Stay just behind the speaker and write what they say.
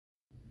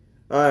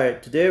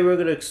Alright, today we're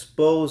going to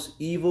expose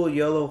Evil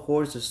Yellow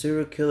Horse, the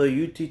serial killer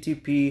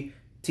UTTP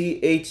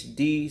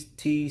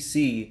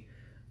THDTC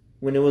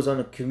when it was on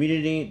the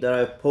community that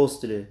I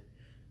posted it.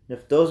 And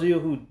if those of you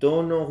who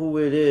don't know who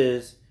it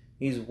is,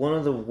 he's one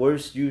of the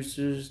worst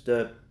users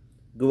that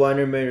Go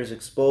Animators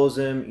expose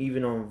him,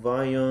 even on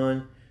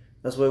Vyond.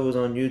 That's why it was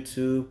on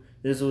YouTube.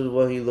 This is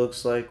what he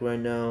looks like right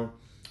now.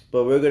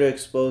 But we're going to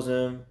expose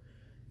him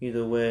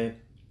either way.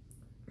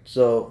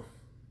 So,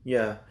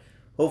 yeah.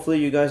 Hopefully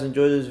you guys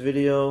enjoy this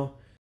video.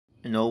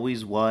 And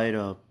always wide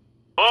up.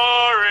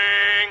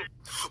 Boring!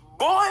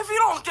 Boy, if you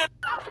don't get...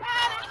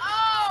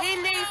 He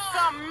needs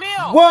some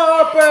milk! What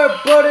up,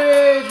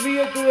 everybody? It's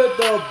Edgar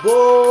the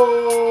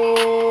boy.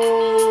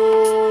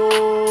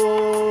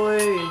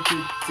 And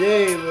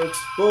today we're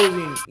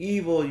exposing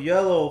Evil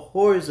Yellow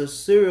Horse, a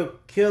serial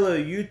killer,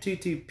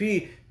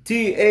 UTTP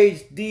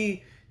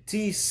THDTC.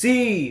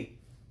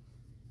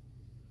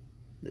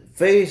 The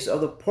face of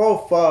the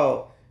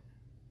profile.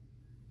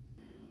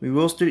 We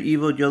roasted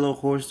Evil Yellow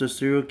Horse, the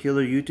serial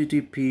killer,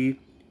 UTTP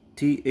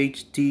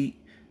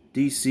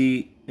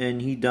THDTC,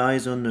 and he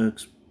dies on the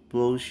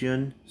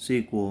Explosion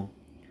sequel.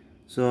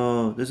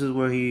 So this is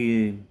where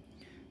he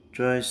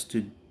tries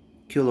to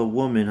kill a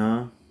woman,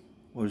 huh?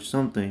 Or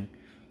something.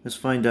 Let's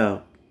find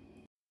out.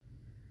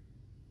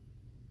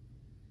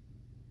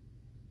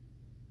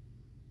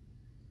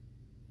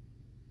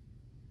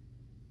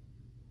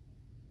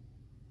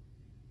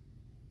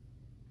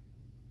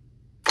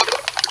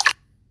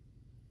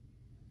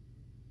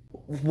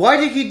 Why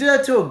did he do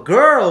that to a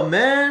girl,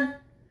 man?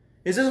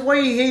 Is this why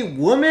he hates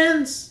women?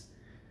 This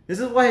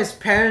is why his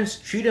parents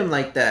treat him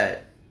like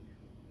that.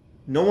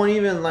 No one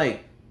even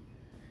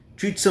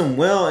treats him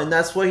well, and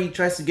that's why he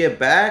tries to get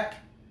back?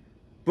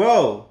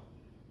 Bro.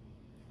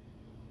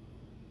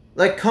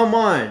 Come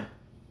on.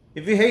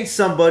 If you hate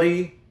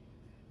somebody,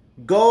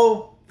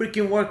 go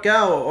freaking work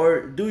out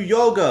or do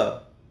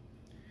yoga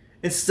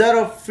instead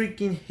of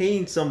freaking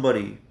hating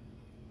somebody.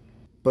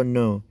 But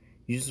no.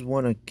 You just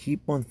want to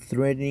keep on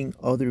threatening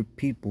other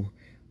people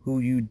who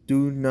you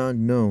do not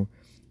know.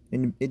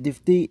 And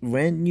if they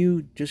rant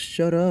you, just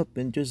shut up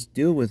and just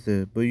deal with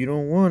it. But you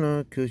don't want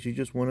to, because you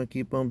just want to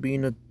keep on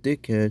being a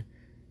dickhead.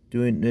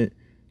 Doing it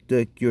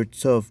like you're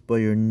tough, but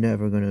you're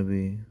never going to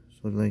be.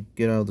 So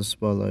get out of the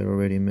spotlight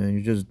already, man.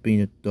 You're just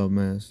being a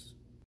dumbass.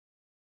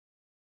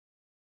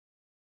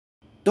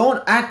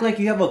 Don't act like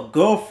you have a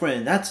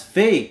girlfriend. That's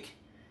fake.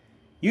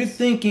 You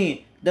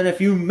thinking that if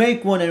you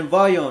make one in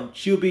Vyond,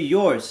 she'll be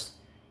yours.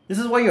 This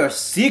is why you're a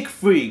sick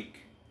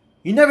freak.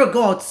 You never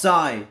go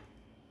outside.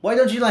 Why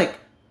don't you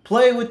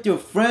play with your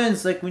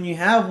friends when you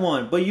have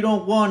one, but you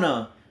don't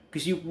wanna,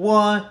 because you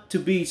want to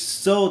be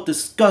so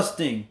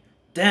disgusting.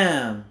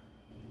 Damn.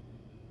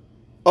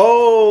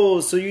 Oh,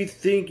 so you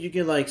think you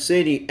can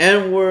say the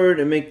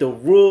N-word and make the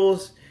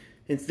rules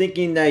and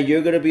thinking that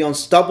you're gonna be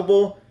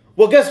unstoppable?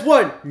 Well, guess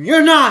what?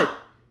 You're not.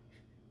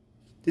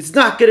 It's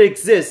not gonna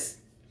exist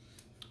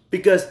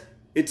because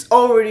it's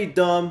already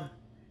dumb.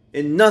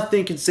 And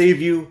nothing can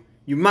save you.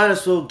 You might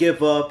as well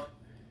give up.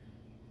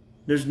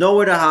 There's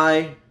nowhere to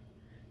hide.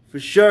 For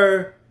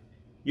sure,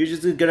 you're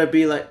just gonna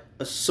be a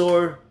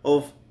sort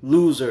of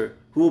loser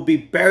who will be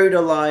buried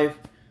alive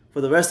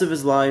for the rest of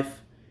his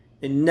life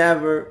and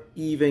never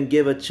even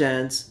give a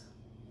chance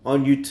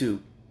on YouTube.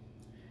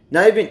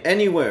 Not even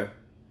anywhere.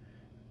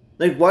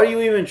 Why do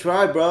you even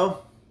try, bro?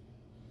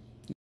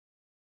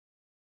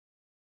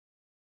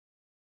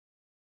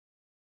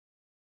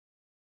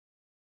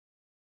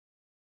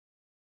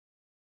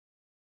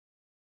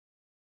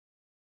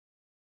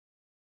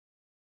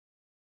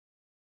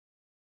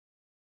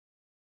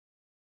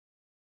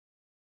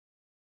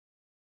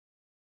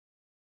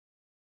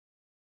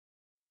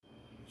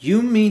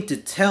 You mean to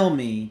tell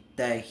me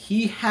that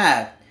he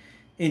hacked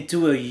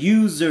into a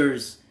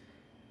user's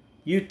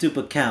YouTube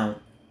account?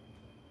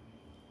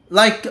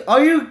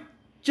 Are you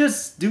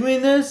just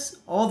doing this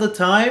all the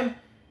time?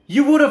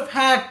 You would have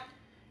hacked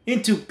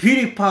into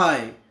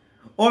PewDiePie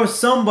or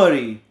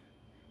somebody.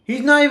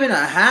 He's not even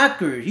a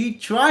hacker. He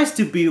tries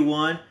to be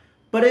one,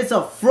 but it's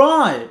a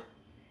fraud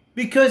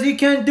because he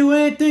can't do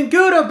anything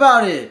good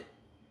about it.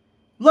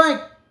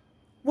 Why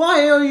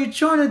are you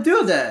trying to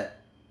do that?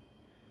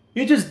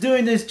 You're just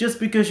doing this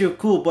just because you're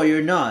cool, but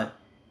you're not.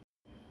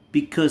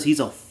 Because he's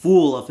a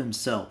fool of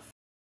himself.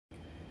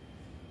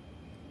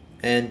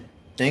 And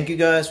thank you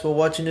guys for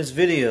watching this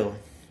video.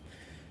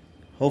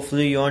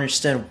 Hopefully you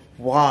understand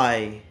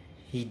why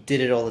he did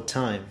it all the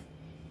time.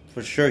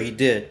 For sure he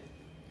did.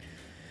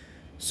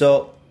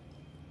 So,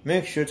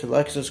 make sure to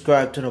like and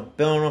subscribe, turn the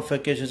bell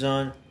notifications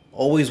on.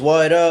 Always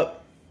wide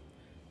up.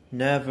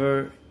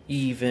 Never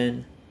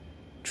even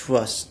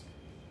trust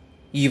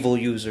evil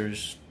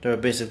users. They're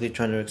basically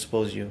trying to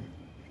expose you.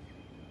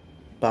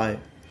 Bye.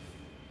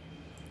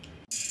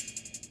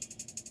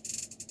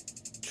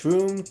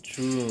 Troom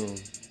Troom.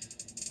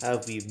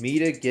 Have we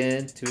meet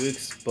again to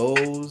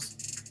expose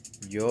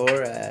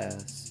your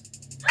ass?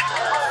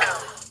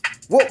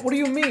 What do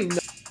you mean?